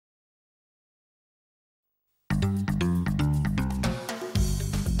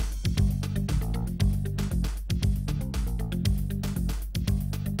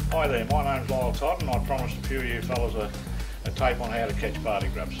Hi there, my name's Lyall Todd and I promised a few of you fellas a tape on how to catch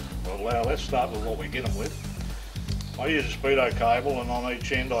Bardie grubs. Well, now let's start with what we get them with. I use a speedo cable, and on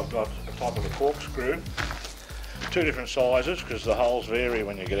each end I've got a type of a corkscrew. Two different sizes because the holes vary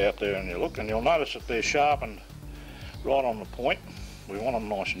when you get out there and you look, and you'll notice that they're sharpened right on the point. We want them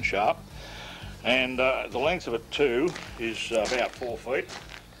nice and sharp. And the length of it too is about 4 feet.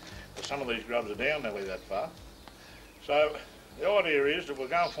 But some of these grubs are down nearly that far. So the idea is that we'll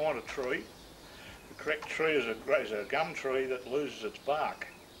go and find a tree. The correct tree is a gum tree that loses its bark.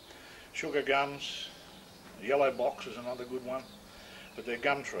 Sugar gums, yellow box is another good one, but they're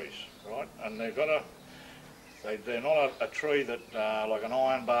gum trees, right? And they've got they're not a tree that like an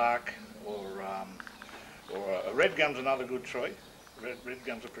ironbark or a red gum's another good tree. Red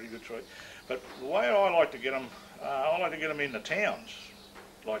gum's a pretty good tree. But the way I like to get them, I like to get them in the towns,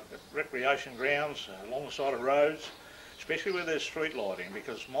 like recreation grounds, along the side of roads, especially where there's street lighting,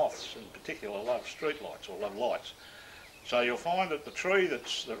 because moths in particular love street lights or love lights. So you'll find that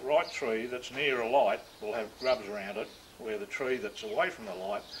the right tree that's near a light will have grubs around it, where the tree that's away from the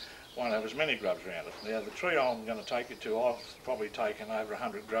light won't have as many grubs around it. Now the tree I'm going to take you to, I've probably taken over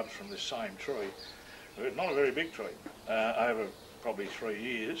 100 grubs from this same tree. It's not a very big tree, over probably 3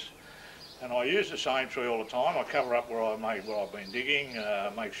 years. And I use the same tree all the time. I cover up where I've been digging,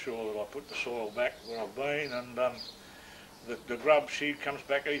 make sure that I put the soil back where I've been, and the grub, she comes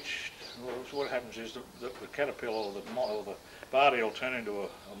back each. Well, so what happens is the caterpillar or the Bardie will turn into a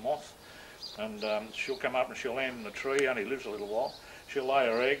moth, and she'll come up and she'll land in the tree. Only lives a little while. She'll lay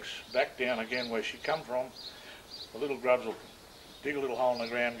her eggs back down again where she come from. The little grubs will dig a little hole in the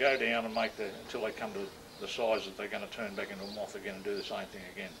ground, go down and until they come to the size that they're going to turn back into a moth again and do the same thing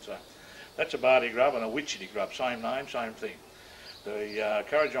again. So that's a Bardie grub and a witchetty grub, same name, same thing. The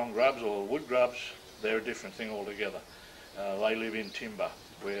Currajong grubs or wood grubs, they're a different thing altogether. They live in timber,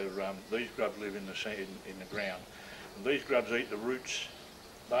 where these grubs live in the ground. And these grubs eat the roots.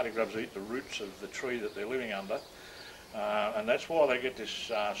 Bardie grubs eat the roots of the tree that they're living under, and that's why they get this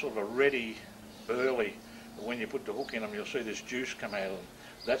sort of a reddy, burly. When you put the hook in them, you'll see this juice come out of them.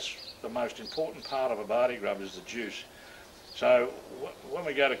 That's the most important part of a Bardie grub, is the juice. So when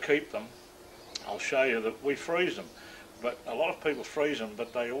we go to keep them, I'll show you that we freeze them. But a lot of people freeze them,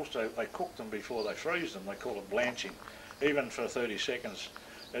 but they cook them before they freeze them. They call it blanching. Even for 30 seconds,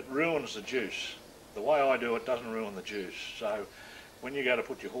 it ruins the juice. The way I do it doesn't ruin the juice. So when you go to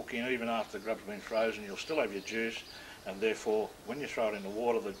put your hook in, even after the grub's been frozen, you'll still have your juice, and therefore when you throw it in the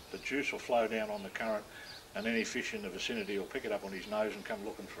water, the juice will flow down on the current, and any fish in the vicinity will pick it up on his nose and come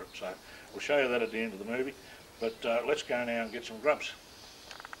looking for it. So we'll show you that at the end of the movie, but let's go now and get some grubs.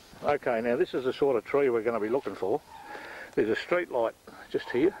 Okay, now this is the sort of tree we're going to be looking for. There's a street light just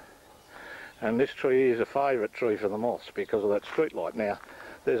here. And this tree is a favourite tree for the moths because of that street light. Now,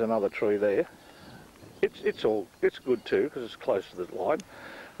 there's another tree there. It's good too because it's close to the light.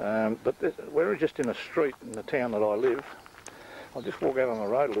 But we're just in a street in the town that I live. I'll just walk out on the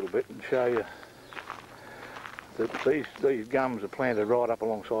road a little bit and show you that these gums are planted right up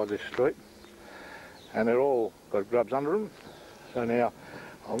alongside this street, and they're all got grubs under them. So now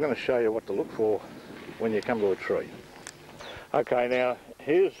I'm going to show you what to look for when you come to a tree. Okay, now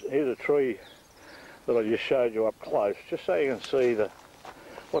here's a tree that I just showed you up close, just so you can see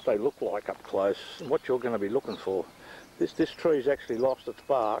what they look like up close and what you're going to be looking for. This tree's actually lost its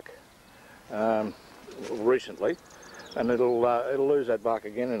bark recently, and it'll lose that bark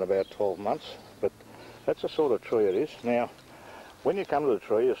again in about 12 months. But that's the sort of tree it is. Now, when you come to the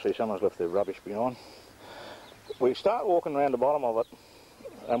tree, you'll see someone's left their rubbish behind. We start walking around the bottom of it,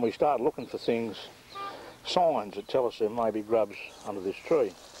 and we start looking for things, signs that tell us there may be grubs under this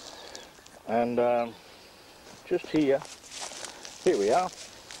tree. And just here we are.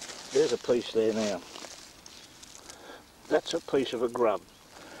 There's a piece there now. That's a piece of a grub.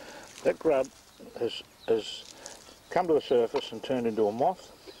 That grub has come to the surface and turned into a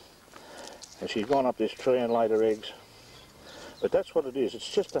moth, and she's gone up this tree and laid her eggs. But that's what it is.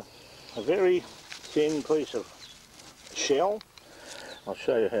 It's just a very thin piece of shell. I'll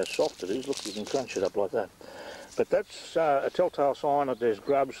show you how soft it is. Look, you can crunch it up like that. But that's a telltale sign that there's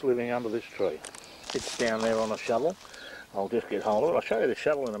grubs living under this tree. It's down there on a shovel. I'll just get hold of it. I'll show you the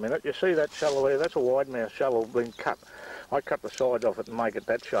shovel in a minute. You see that shovel there? That's a wide mouth shovel being cut. I cut the sides off it and make it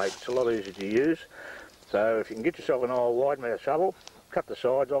that shape. It's a lot easier to use. So if you can get yourself an old wide mouth shovel, cut the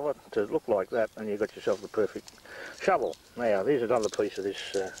sides of it to look like that, and you've got yourself the perfect shovel. Now, here's another piece of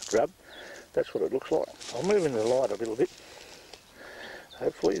this grub. That's what it looks like. I'll move in the light a little bit.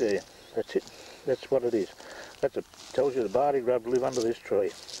 Hopefully there. That's it. That's what it is. That tells you the Bardie grub live under this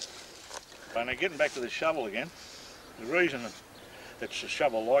tree. And now getting back to the shovel again, the reason that's a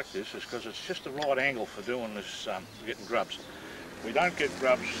shovel like this is because it's just the right angle for doing this, for getting grubs. We don't get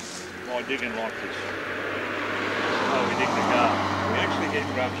grubs by digging like this. Oh, we dig the garden. We actually get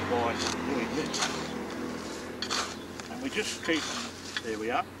grubs by doing this. And we just keep, there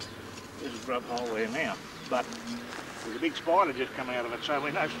we are, there's a grub hole there now. But there's a big spider just come out of it, so we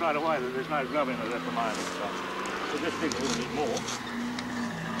know straight away that there's no grub in it at the moment. So we'll just dig a little bit more.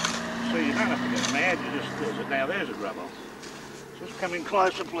 So you don't have to get mad, you just, now there's a grub hole. Just come in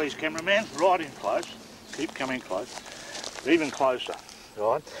closer please, cameraman, right in close. Keep coming close. Even closer,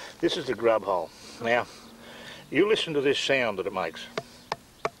 right? This is the grub hole. Now, you listen to this sound that it makes.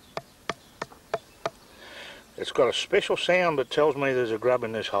 It's got a special sound that tells me there's a grub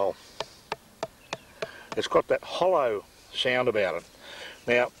in this hole. It's got that hollow sound about it.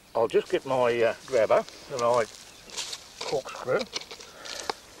 Now, I'll just get my grabber and I corkscrew.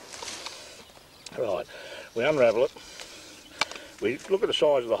 Right, we unravel it. We look at the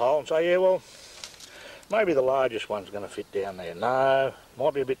size of the hole and say, yeah, well, maybe the largest one's going to fit down there. No,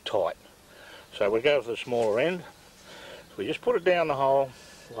 might be a bit tight. So we go for the smaller end. So we just put it down the hole,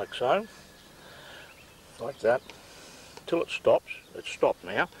 like so, like that, till it stops. It's stopped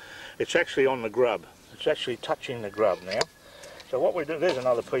now. It's actually on the grub. It's actually touching the grub now. So what we do, there's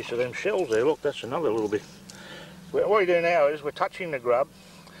another piece of them shells there. Look, that's another little bit. What we do now is we're touching the grub.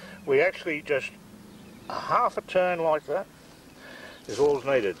 We actually just a half a turn like that is all's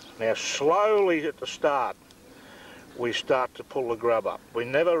needed. Now slowly at the start we start to pull the grub up. We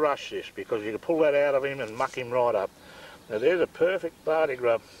never rush this because you can pull that out of him and muck him right up. Now there's a perfect Bardie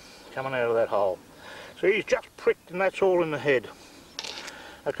grub coming out of that hole. So he's just pricked and that's all in the head.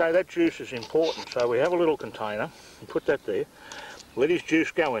 Okay, that juice is important, so we have a little container and put that there. Let his juice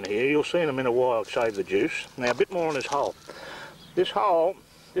go in here. You'll see in a minute why I'll save the juice. Now a bit more on this hole. This hole,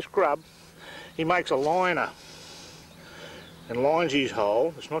 this grub, he makes a liner and lines his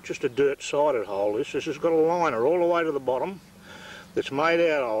hole. It's not just a dirt-sided hole, this has got a liner all the way to the bottom that's made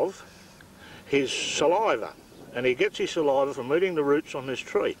out of his saliva. And he gets his saliva from eating the roots on this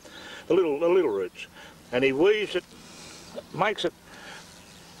tree, the little roots. And he weaves it, makes it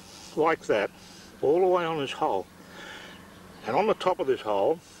like that, all the way on his hole. And on the top of this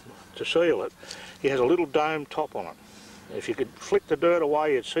hole, to seal it, he has a little dome top on it. If you could flick the dirt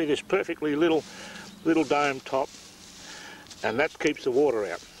away, you'd see this perfectly little dome top, and that keeps the water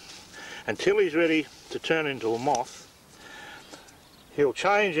out. Until he's ready to turn into a moth, he'll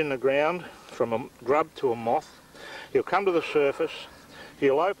change in the ground from a grub to a moth. He'll come to the surface,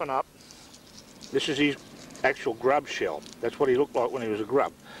 he'll open up. This is his actual grub shell. That's what he looked like when he was a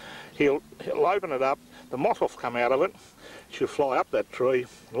grub. He'll open it up, the moth will come out of it, she'll fly up that tree,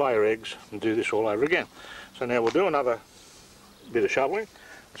 lay her eggs, and do this all over again. So now we'll do another bit of shoveling,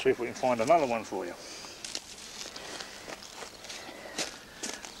 and see if we can find another one for you.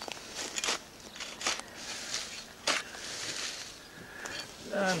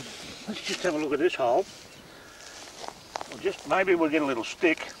 Let's just have a look at this hole. Maybe we'll get a little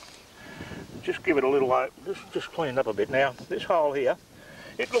stick, just give it a little, just clean it up a bit. Now, this hole here,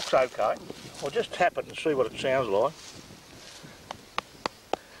 it looks okay. I'll just tap it and see what it sounds like.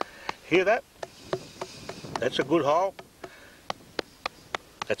 Hear that? That's a good hole.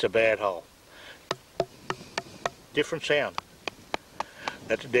 That's a bad hole. Different sound.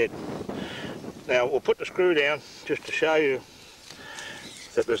 That's dead. Now we'll put the screw down just to show you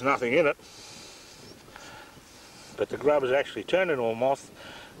that there's nothing in it. But the grub has actually turned into a moth,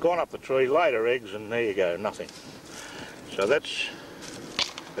 gone up the tree, laid her eggs, and there you go, nothing. So that's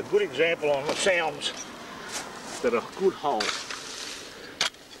a good example on the sounds that are good hole.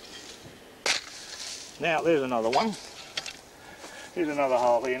 Now there's another one. Here's another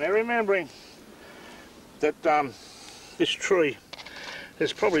hole here. Now remembering that this tree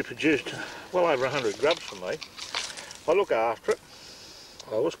has probably produced well over 100 grubs for me. I look after it.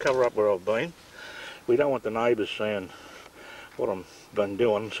 I always cover up where I've been. We don't want the neighbours seeing what I've been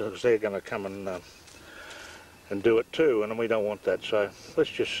doing, because they're going to come and do it too, and we don't want that. So let's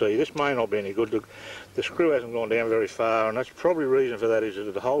just see. This may not be any good. The screw hasn't gone down very far, and that's probably the reason for that is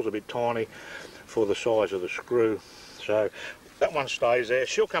that the hole's a bit tiny for the size of the screw. So that one stays there.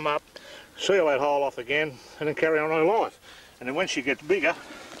 She'll come up, seal that hole off again, and then carry on her life. And then when she gets bigger,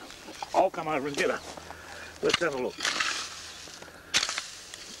 I'll come over and get her. Let's have a look.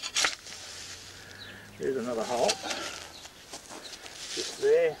 Here's another hole. Just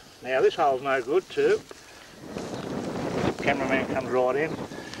there. Now this hole's no good too. Cameraman comes right in.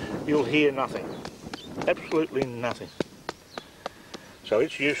 You'll hear nothing. Absolutely nothing. So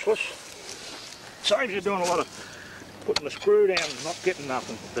it's useless. Saves you doing a lot of putting the screw down and not getting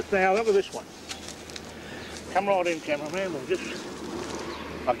nothing. But now look at this one. Come right in, cameraman. We'll just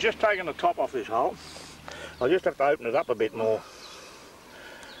I've just taken the top off this hole. I just have to open it up a bit more.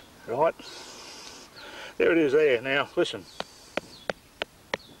 Right, there it is there. Now listen.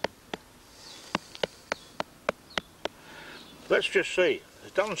 Let's just see.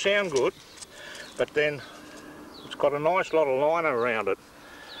 It doesn't sound good, but then it's got a nice lot of liner around it.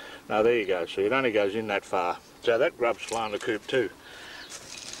 Now there you go, see, it only goes in that far. So that grub's flown the coop too.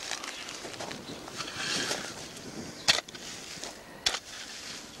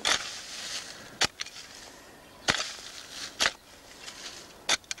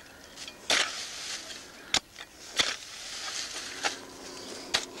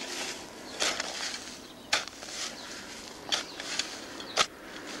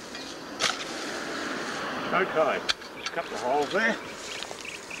 Okay, there's a couple of holes there.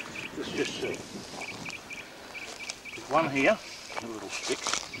 Let's just see. There's one here, a little stick.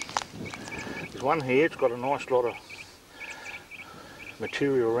 There's one here, it's got a nice lot of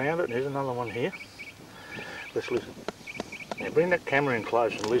material around it, and there's another one here. Let's listen. Now bring that camera in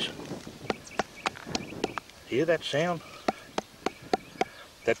close and listen. Hear that sound?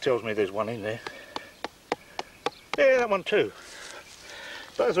 That tells me there's one in there. Yeah, that one too.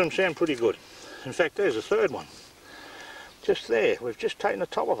 Both of them sound pretty good. In fact, there's a third one. Just there. We've just taken the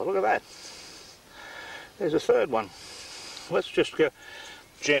top off it. Look at that. There's a third one. Let's just go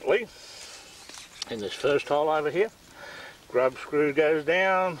gently in this first hole over here. Grub screw goes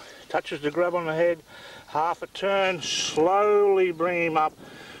down, touches the grub on the head, half a turn, slowly bring him up,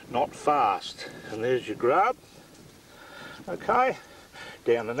 not fast. And there's your grub. Okay,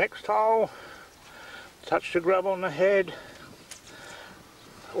 down the next hole, touch the grub on the head,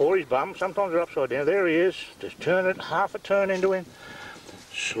 or his bum, sometimes they're upside down. There he is. Just turn it, half a turn into him.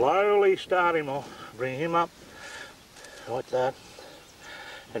 Slowly start him off, bring him up, like that.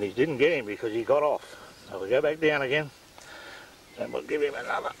 And he didn't get him because he got off. So we go back down again, and we'll give him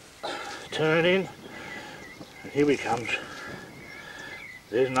another turn in. And here he comes.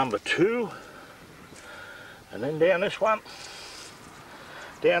 There's number 2. And then down this one,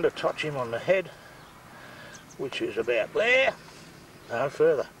 down to touch him on the head, which is about there. No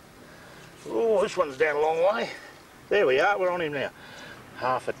further. Oh, this one's down a long way. There we are, we're on him now.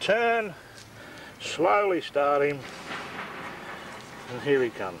 Half a turn, slowly start him, and here he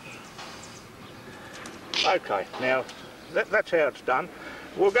comes. Okay, now that's how it's done.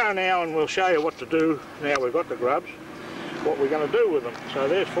 We'll go now and we'll show you what to do now we've got the grubs, what we're going to do with them. So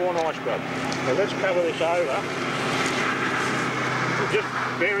there's 4 nice grubs. So let's cover this over. We'll just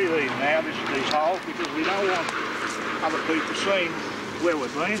bury these now, these holes, because we don't want other people seeing where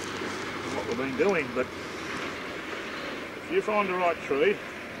we've been and what we've been doing. But if you find the right tree,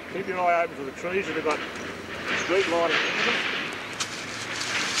 keep your eye open for the trees that have got street lighting in them,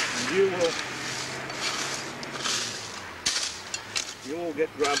 and you will get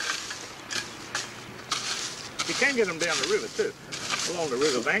grubs. You can get them down the river too, along the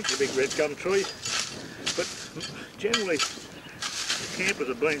river bank, the big red gum trees. But generally the campers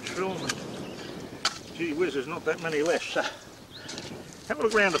have been through them, and gee whiz, there's not that many left. So have a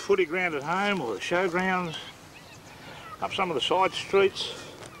look around the footy ground at home, or the showgrounds, up some of the side streets.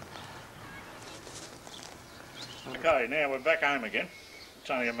 Okay, now we're back home again. It's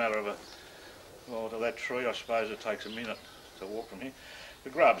only a matter of well, to that tree, I suppose it takes a minute to walk from here. The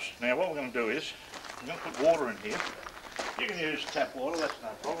grubs. Now what we're going to do is, we're going to put water in here. You can use tap water, that's no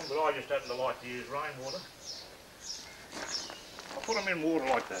problem, but I just happen to like to use rainwater. I'll put them in water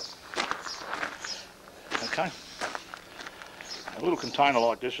like that. Okay. A little container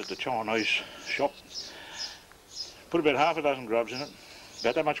like this at the Chinese shop. Put about half a dozen grubs in it,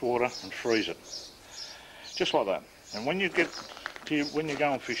 about that much water, and freeze it. Just like that. And when you get to when you're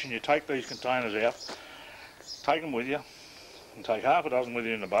going fishing, you take these containers out, take them with you, and take half a dozen with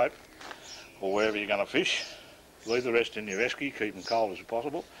you in the boat, or wherever you're going to fish. Leave the rest in your esky, keep them cold as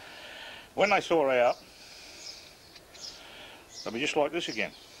possible. When they thaw out, they'll be just like this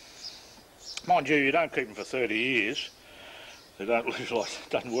again. Mind you, you don't keep them for 30 years. They don't lose like, it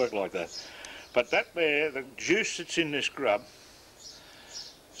doesn't work like that. But that there, the juice that's in this grub,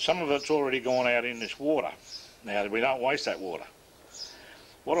 some of it's already gone out in this water. Now, we don't waste that water.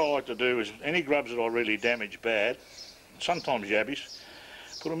 What I like to do is, any grubs that I really damage bad, sometimes yabbies,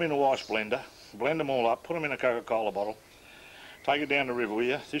 put them in a ice blender, blend them all up, put them in a Coca-Cola bottle, take it down the river with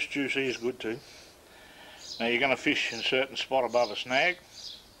you. This juice here is good too. Now you're going to fish in a certain spot above a snag,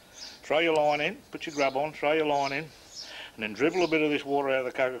 throw your line in, put your grub on, throw your line in, and then dribble a bit of this water out of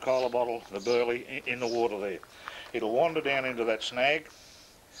the Coca-Cola bottle, the burley, in the water there. It'll wander down into that snag,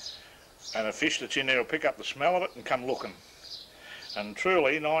 and a fish that's in there will pick up the smell of it and come looking. And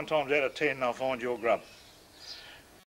truly, 9 times out of 10, they'll find your grub.